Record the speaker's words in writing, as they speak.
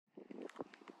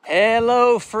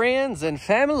Hello friends and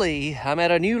family, I'm at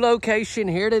a new location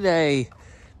here today.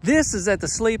 This is at the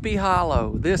Sleepy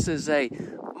Hollow. This is a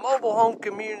mobile home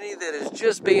community that is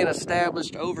just being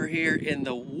established over here in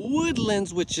the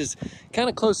Woodlands, which is kind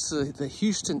of close to the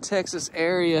Houston, Texas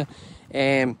area.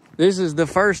 And this is the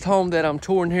first home that I'm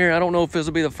touring here. I don't know if this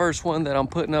will be the first one that I'm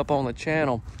putting up on the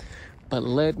channel, but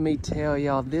let me tell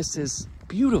y'all, this is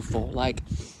beautiful. Like,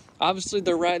 obviously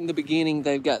they're right in the beginning.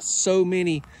 They've got so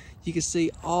many. You can see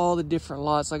all the different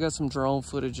lots. I got some drone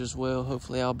footage as well.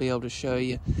 Hopefully I'll be able to show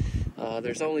you.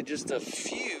 There's only just a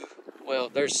few. Well,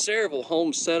 there's several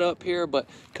homes set up here, but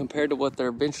compared to what they're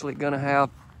eventually gonna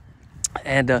have.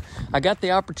 And I got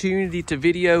the opportunity to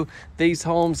video these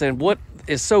homes. And what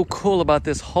is so cool about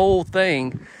this whole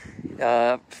thing,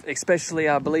 especially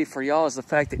I believe for y'all, is the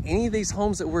fact that any of these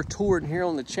homes that we're touring here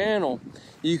on the channel,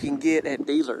 you can get at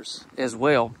dealers as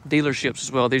well, dealerships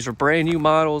as well. These are brand new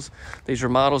models. These are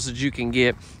models that you can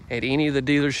get at any of the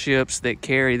dealerships that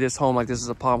carry this home. Like, this is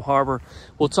a Palm Harbor.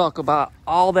 We'll talk about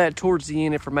all that towards the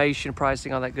end, information,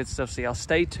 pricing, all that good stuff. So y'all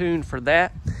stay tuned for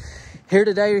that. Here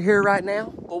today, here right now,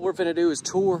 what we're gonna do is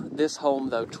tour this home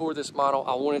though, tour this model.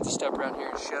 I wanted to step around here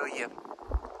and show you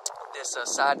this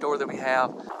side door that we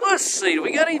have. Let's see, do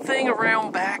we got anything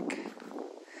around back?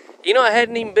 You know, I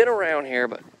hadn't even been around here,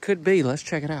 but could be. Let's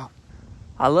check it out.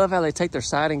 I love how they take their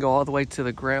siding, go all the way to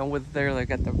the ground with there. They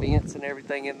got the vents and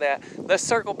everything in that. Let's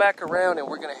circle back around and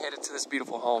we're gonna head into this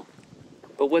beautiful home.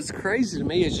 But what's crazy to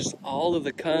me is just all of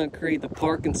the concrete, the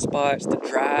parking spots, the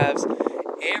drives,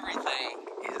 everything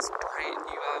is brand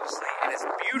new, obviously, and it's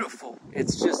beautiful.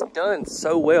 It's just done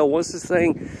so well. Once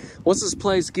this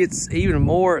place gets even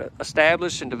more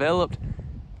established and developed,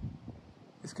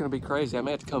 it's gonna be crazy. I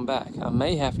may have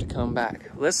to come back.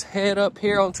 Let's head up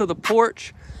here onto the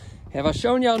porch. Have I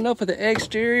shown y'all enough of the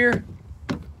exterior?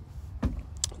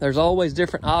 There's always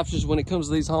different options when it comes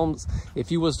to these homes.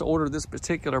 If you was to order this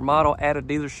particular model at a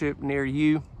dealership near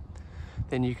you,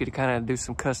 then you could kind of do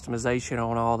some customization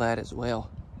on all that as well.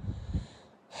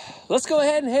 Let's go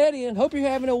ahead and head in. Hope you're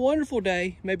having a wonderful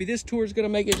day. Maybe this tour is gonna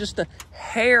make it just a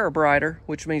hair brighter,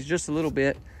 which means just a little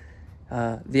bit.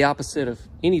 The opposite of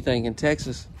anything in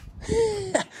Texas.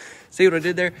 See what I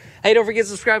did there? Hey, don't forget to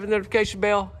subscribe to the notification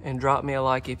bell and drop me a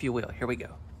like if you will. Here we go.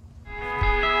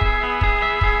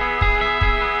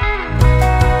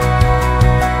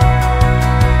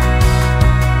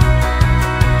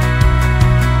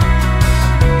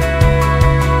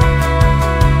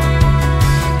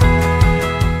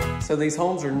 So these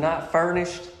homes are not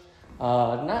furnished.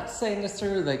 Not saying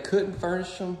necessarily they couldn't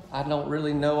furnish them. I don't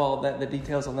really know all that, the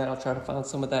details on that. I'll try to find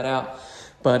some of that out.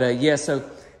 But yeah, so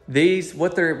these,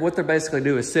 what they're basically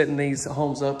do is setting these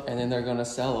homes up and then they're gonna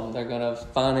sell them. They're gonna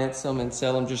finance them and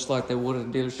sell them just like they would at a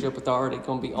dealership, but they're already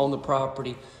gonna be on the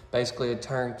property, basically a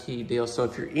turnkey deal. So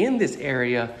if you're in this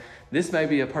area, this may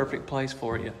be a perfect place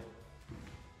for you.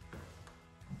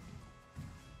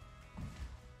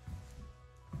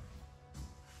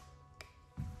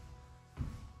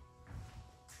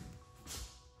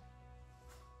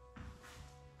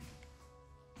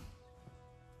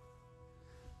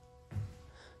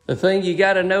 The thing you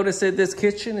got to notice at this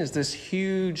kitchen is this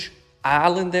huge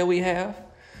island that we have.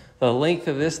 The length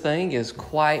of this thing is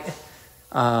quite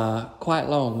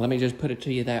long. Let me just put it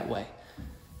to you that way.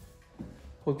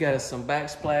 We've got some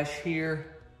backsplash here.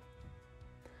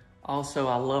 Also,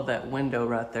 I love that window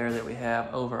right there that we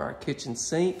have over our kitchen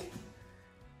sink.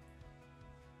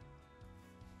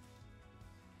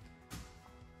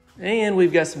 And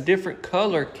we've got some different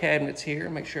color cabinets here.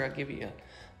 Make sure I give you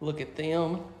a look at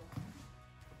them.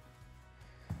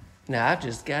 Now, I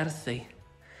just gotta see.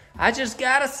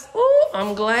 Ooh,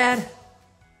 I'm glad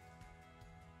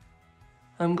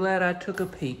I took a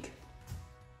peek.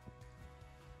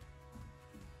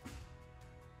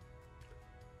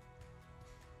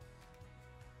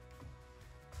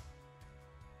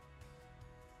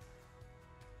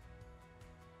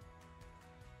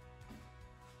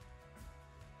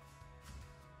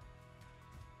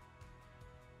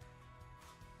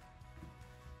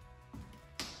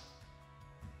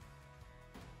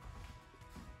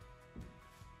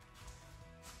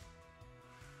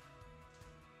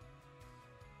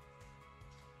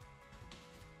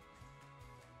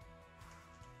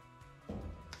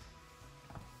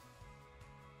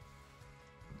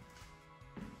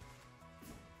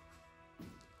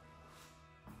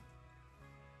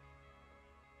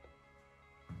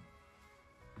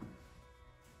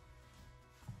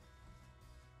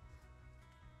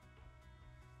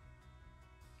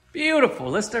 Beautiful.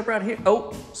 Let's step right here.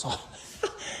 Oh, sorry.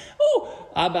 Oh,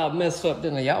 I about messed up,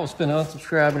 didn't I? Y'all was finna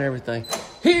unsubscribe and everything.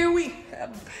 Here we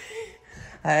have.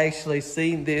 I actually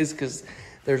seen this because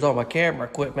there's all my camera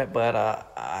equipment, but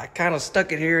I kind of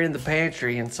stuck it here in the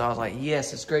pantry. And so I was like,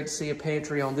 yes, it's great to see a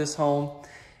pantry on this home.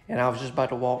 And I was just about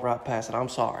to walk right past it. I'm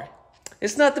sorry.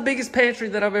 It's not the biggest pantry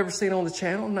that I've ever seen on the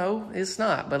channel. No, it's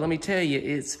not. But let me tell you,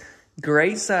 it's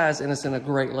great size and it's in a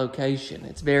great location.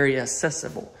 It's very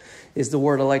accessible is the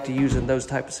word I like to use in those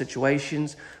type of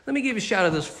situations. Let me give you a shot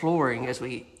of this flooring as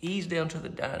we ease down to the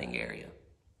dining area.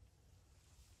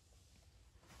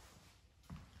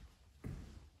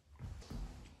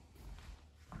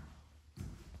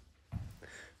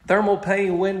 Thermal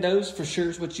pane windows for sure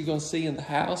is what you're going to see in the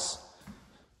house.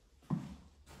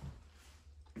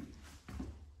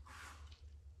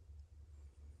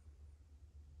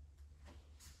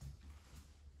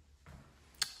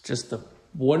 Just a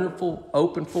wonderful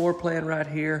open floor plan right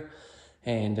here.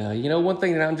 And, you know, one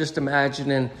thing that I'm just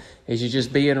imagining is you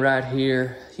just being right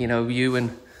here, you know, you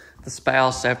and the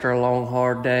spouse after a long,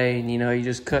 hard day, and, you know, you're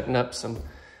just cutting up some,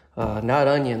 not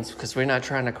onions, because we're not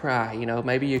trying to cry, you know,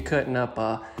 maybe you're cutting up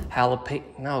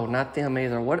jalapeno, no, not them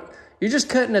either. What? You're just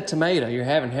cutting a tomato. You're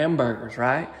having hamburgers,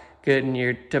 right? Cutting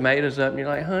your tomatoes up, and you're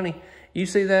like, honey, you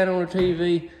see that on the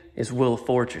TV? It's Wheel of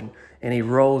Fortune. And he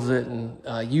rolls it, and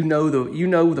you know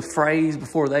the phrase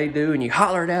before they do, and you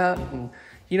holler it out, and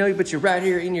you know, but you're right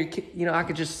here in your, you know, I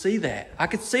could just see that. I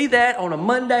could see that on a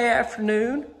Monday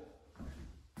afternoon.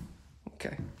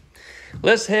 Okay,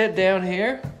 let's head down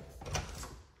here.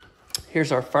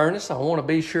 Here's our furnace. I want to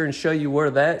be sure and show you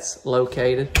where that's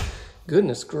located.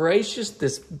 Goodness gracious,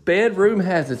 this bedroom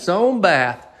has its own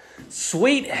bath.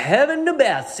 Sweet heaven to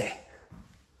Betsy.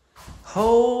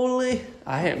 Holy,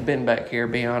 I haven't been back here,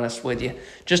 be honest with you.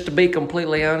 Just to be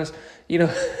completely honest, you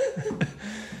know,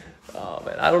 oh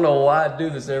man, I don't know why I do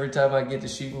this every time I get to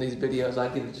shooting these videos. I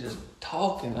get to just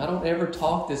talking. I don't ever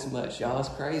talk this much, y'all. It's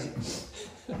crazy.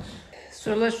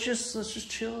 So let's just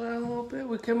chill out a little bit.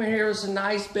 We come in here, it's a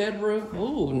nice bedroom.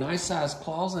 Ooh, nice sized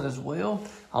closet as well.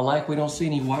 I like we don't see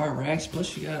any wire racks.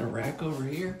 Plus you got a rack over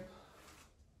here.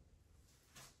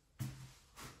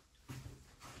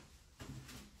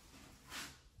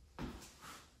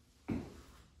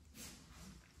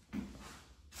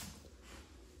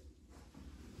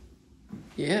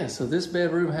 Yeah, so this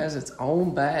bedroom has its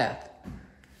own bath.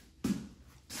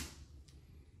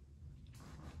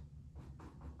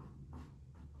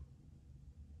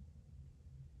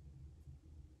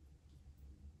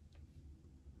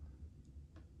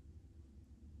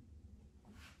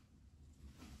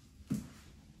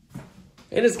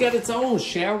 And it's got its own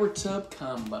shower tub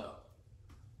combo.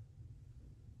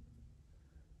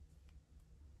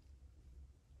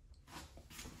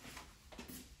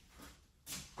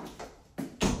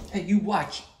 Hey, you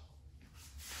watch.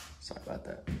 Sorry about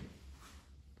that.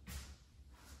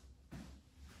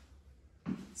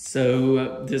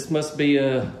 So this must be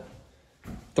a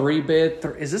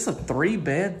 3-bed. Is this a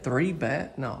 3-bed,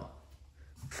 3-bath? No,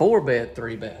 4-bed,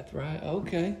 3-bath, right?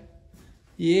 Okay.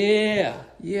 Yeah.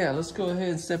 Let's go ahead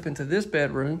and step into this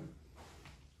bedroom.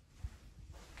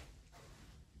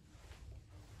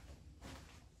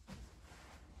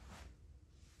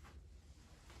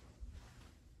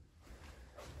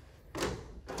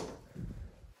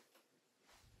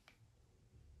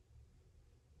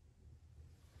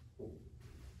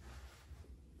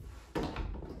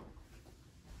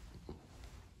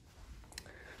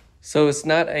 So it's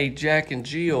not a Jack and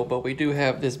Jill, but we do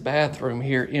have this bathroom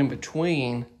here in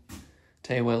between.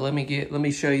 Tell you what, let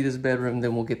me show you this bedroom,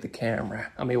 then we'll get the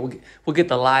camera. I mean, we'll get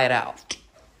the light out.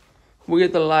 We'll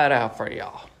get the light out for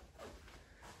y'all.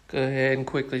 Go ahead and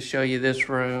quickly show you this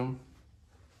room.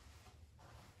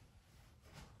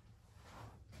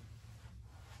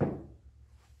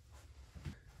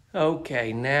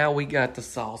 Okay, now we got the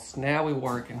sauce. Now we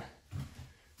working.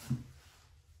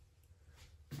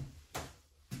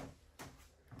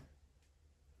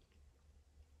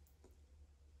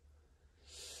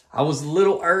 I was a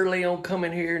little early on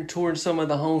coming here and touring some of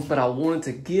the homes, but I wanted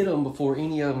to get them before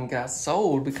any of them got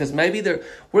sold, because maybe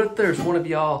what if there's one of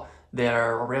y'all that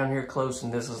are around here close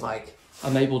and this is like,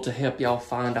 I'm able to help y'all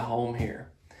find a home here.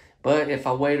 But if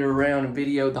I waited around and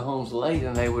videoed the homes late,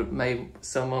 and they would maybe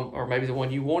some of them, or maybe the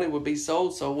one you wanted would be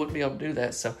sold, so I wouldn't be able to do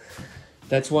that. So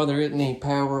that's why there isn't any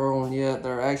power on yet.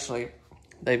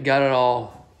 They've got it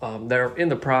all, they're in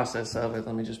the process of it.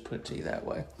 Let me just put it to you that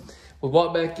way. We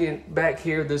walk back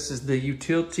here. This is the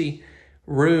utility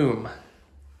room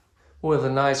with a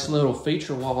nice little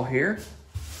feature wall here.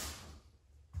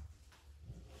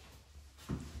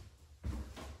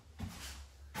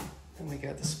 And we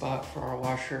got the spot for our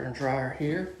washer and dryer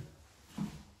here.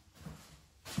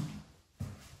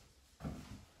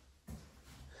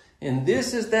 And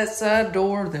this is that side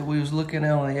door that we was looking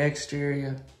at on the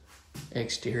exterior.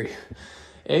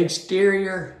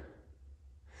 Exterior.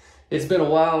 It's been a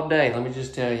wild day. Let me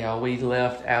just tell y'all, we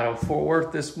left out of Fort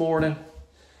Worth this morning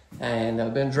and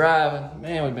I've been driving.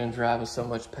 Man, we've been driving so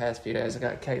much the past few days. I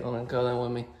got Caitlin and Cullen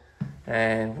with me.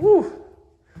 And whoo,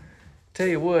 tell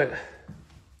you what,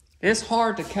 it's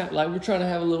hard to count. Like, we're trying to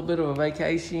have a little bit of a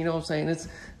vacation, you know what I'm saying? It's a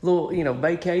little, you know,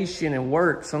 vacation and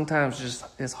work sometimes just,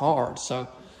 it's hard. So,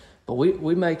 but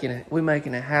we making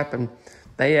it happen.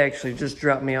 They actually just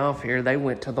dropped me off here. They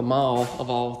went to the mall, of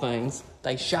all things.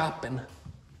 They shopping.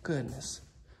 Goodness.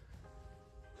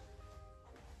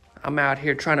 I'm out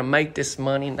here trying to make this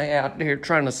money, and they out there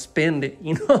trying to spend it,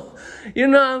 you know?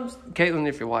 Caitlin,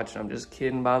 if you're watching, I'm just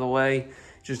kidding, by the way.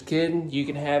 Just kidding. You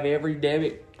can have every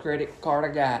debit, credit card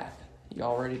I got. You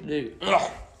already do.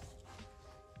 Ugh.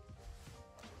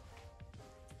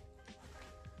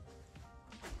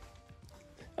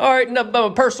 All right, enough about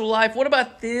my personal life. What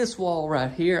about this wall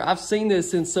right here? I've seen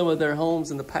this in some of their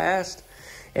homes in the past,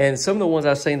 and some of the ones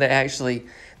I've seen,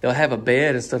 they'll have a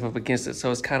bed and stuff up against it, so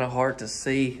it's kind of hard to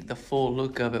see the full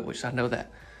look of it, which I know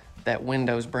that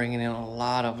window's bringing in a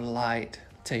lot of light.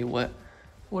 Tell you what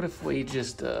if we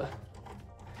just gonna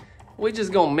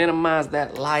minimize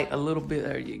that light a little bit?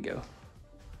 There you go.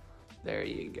 There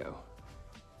you go.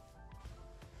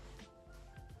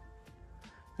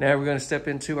 Now we're gonna step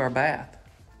into our bath.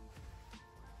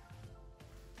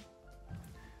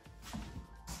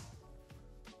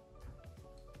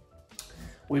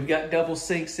 We've got double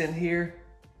sinks in here.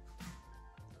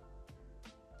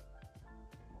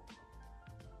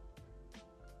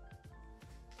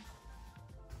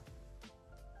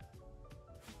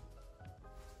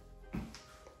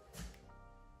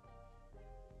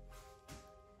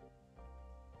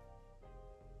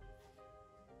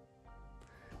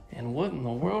 And what in the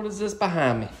world is this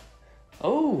behind me?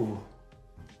 Oh,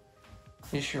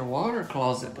 it's your water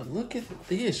closet, but look at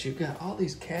this. You've got all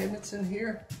these cabinets in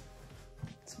here.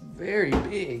 It's very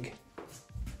big.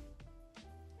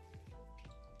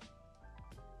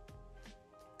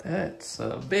 That's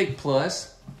a big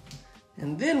plus.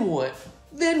 And then what?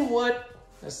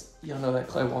 Y'all know that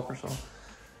Clay Walker song.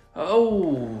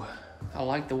 Oh, I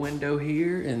like the window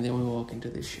here, and then we walk into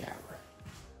the shower.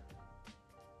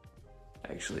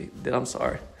 Actually, I'm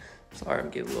sorry. I'm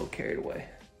getting a little carried away.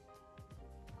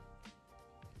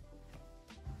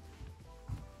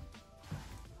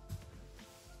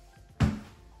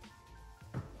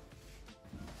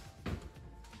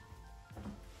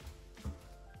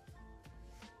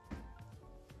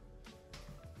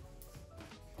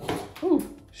 Ooh,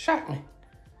 shocked me.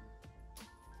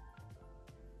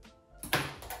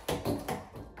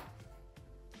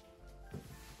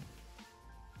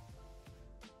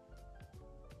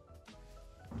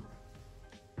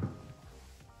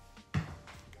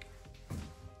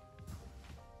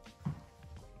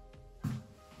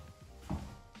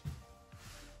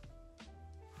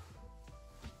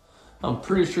 I'm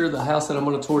pretty sure the house that I'm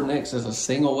gonna tour next is a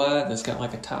single wide that's got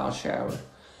like a tile shower.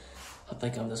 I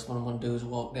think that's what I'm gonna do is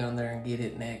walk down there and get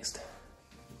it next.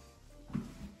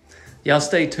 Y'all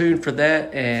stay tuned for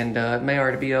that, and it may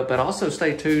already be up, but also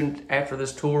stay tuned after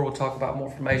this tour. We'll talk about more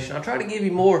information. I'll try to give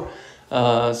you more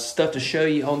stuff to show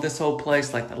you on this whole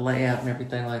place, like the layout and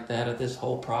everything like that of this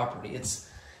whole property.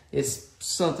 It's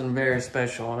something very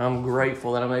special, and I'm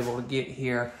grateful that I'm able to get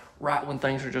here right when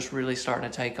things are just really starting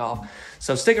to take off.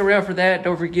 So stick around for that.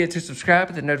 Don't forget to subscribe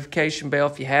to the notification bell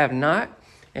if you have not.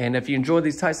 And if you enjoy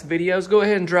these types of videos, go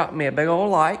ahead and drop me a big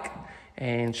old like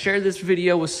and share this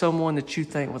video with someone that you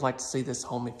think would like to see this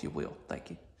home, if you will. Thank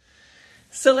you.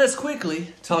 So let's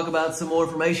quickly talk about some more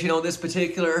information on this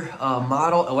particular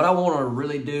model. And what I want to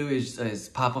really do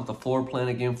is pop up the floor plan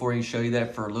again for you, show you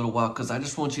that for a little while, because I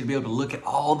just want you to be able to look at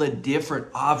all the different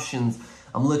options.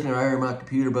 I'm looking right here at my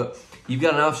computer, but you've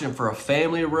got an option for a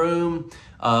family room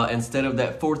instead of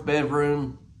that fourth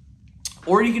bedroom.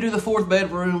 Or you can do the fourth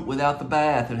bedroom without the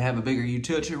bath and have a bigger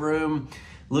utility room.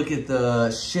 Look at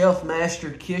the shelf master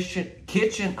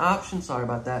kitchen option. Sorry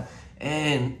about that.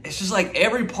 And it's just like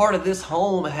every part of this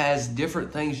home has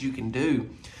different things you can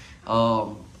do.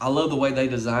 I love the way they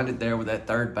designed it there with that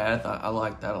third bath. I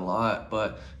like that a lot.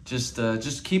 But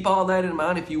just keep all that in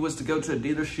mind if you was to go to a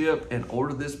dealership and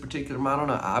order this particular model.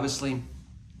 Now, obviously,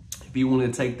 if you want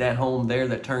to take that home there,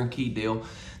 that turnkey deal,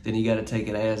 then you got to take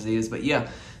it as is. But yeah,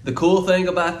 the cool thing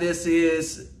about this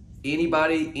is any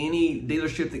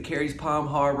dealership that carries Palm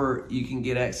Harbor, you can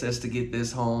get access to get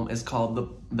this home. It's called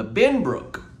the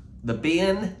Benbrook. The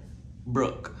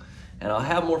Benbrook. And I'll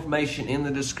have more information in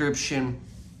the description.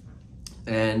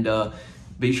 And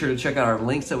be sure to check out our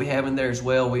links that we have in there as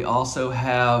well. We also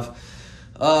have,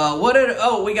 we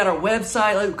got our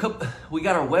website. We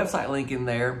got our website link in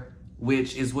there.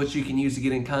 which is what you can use to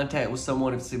get in contact with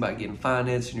someone if it's about getting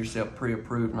financing yourself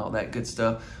pre-approved and all that good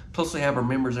stuff. Plus, we have our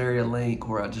members area link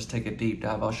where I just take a deep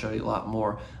dive. I'll show you a lot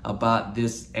more about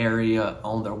this area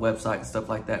on their website and stuff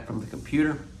like that from the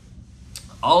computer.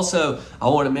 Also, I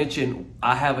want to mention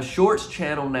I have a shorts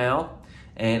channel now,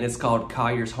 and it's called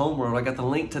Collier's Homeworld. I got the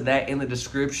link to that in the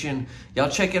description. Y'all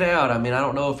check it out. I mean, I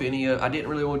don't know if I didn't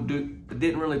really want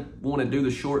to do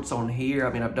the shorts on here.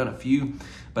 I mean, I've done a few,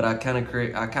 but I kind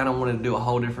of wanted to do a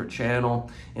whole different channel.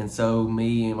 And so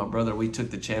me and my brother, we took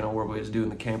the channel where we was doing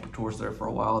the camper tours there for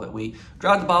a while that we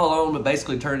dropped the ball on, but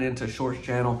basically turned it into a shorts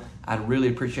channel. I'd really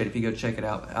appreciate it if you go check it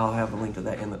out. I'll have the link to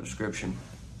that in the description.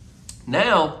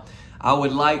 Now, I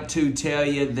would like to tell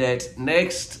you that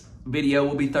next video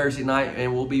will be Thursday night,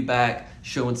 and we'll be back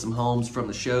showing some homes from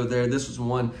the show there. This was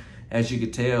one, as you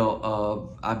could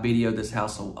tell, I videoed this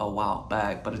house a while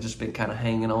back, but I've just been kind of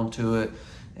hanging on to it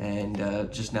and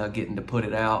just now getting to put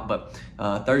it out. But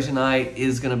Thursday night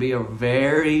is going to be a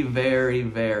very, very,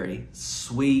 very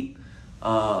sweet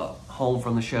home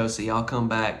from the show. So y'all come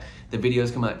back. The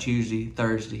videos come out Tuesday,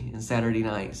 Thursday, and Saturday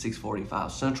night, 6:45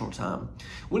 Central Time.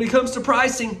 When it comes to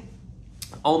pricing,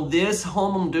 on this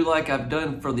home, I'm gonna do like I've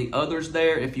done for the others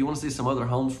there. If you want to see some other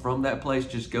homes from that place,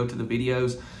 just go to the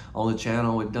videos on the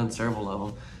channel. We've done several of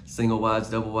them, single wides,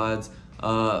 double wides.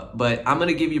 But I'm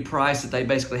gonna give you a price that they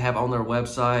basically have on their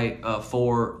website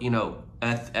for, you know,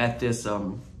 at this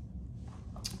the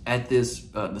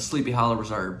Sleepy Hollow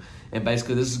Reserve. And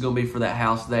basically this is gonna be for that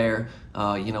house there,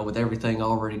 you know, with everything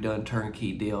already done,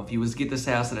 turnkey deal. If you was to get this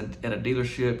house at a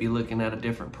dealership, you're looking at a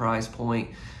different price point.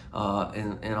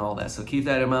 And all that. So keep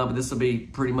that in mind, but this will be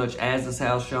pretty much as this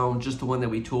house shown, just the one that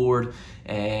we toured.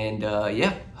 And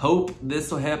yeah, hope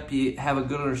this will help you have a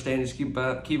good understanding. Just keep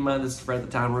in mind this is for at the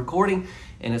time of recording,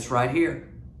 and it's right here.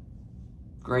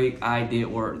 Great idea,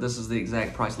 or this is the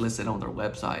exact price listed on their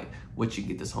website, what you can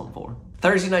get this home for.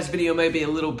 Thursday night's video may be a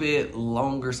little bit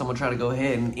longer, so I'm gonna try to go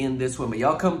ahead and end this one, but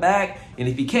y'all come back, and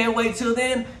if you can't wait till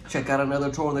then, check out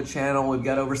another tour on the channel. We've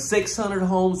got over 600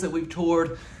 homes that we've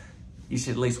toured. You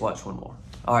should at least watch one more.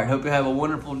 All right, hope you have a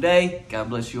wonderful day. God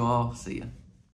bless you all. See ya.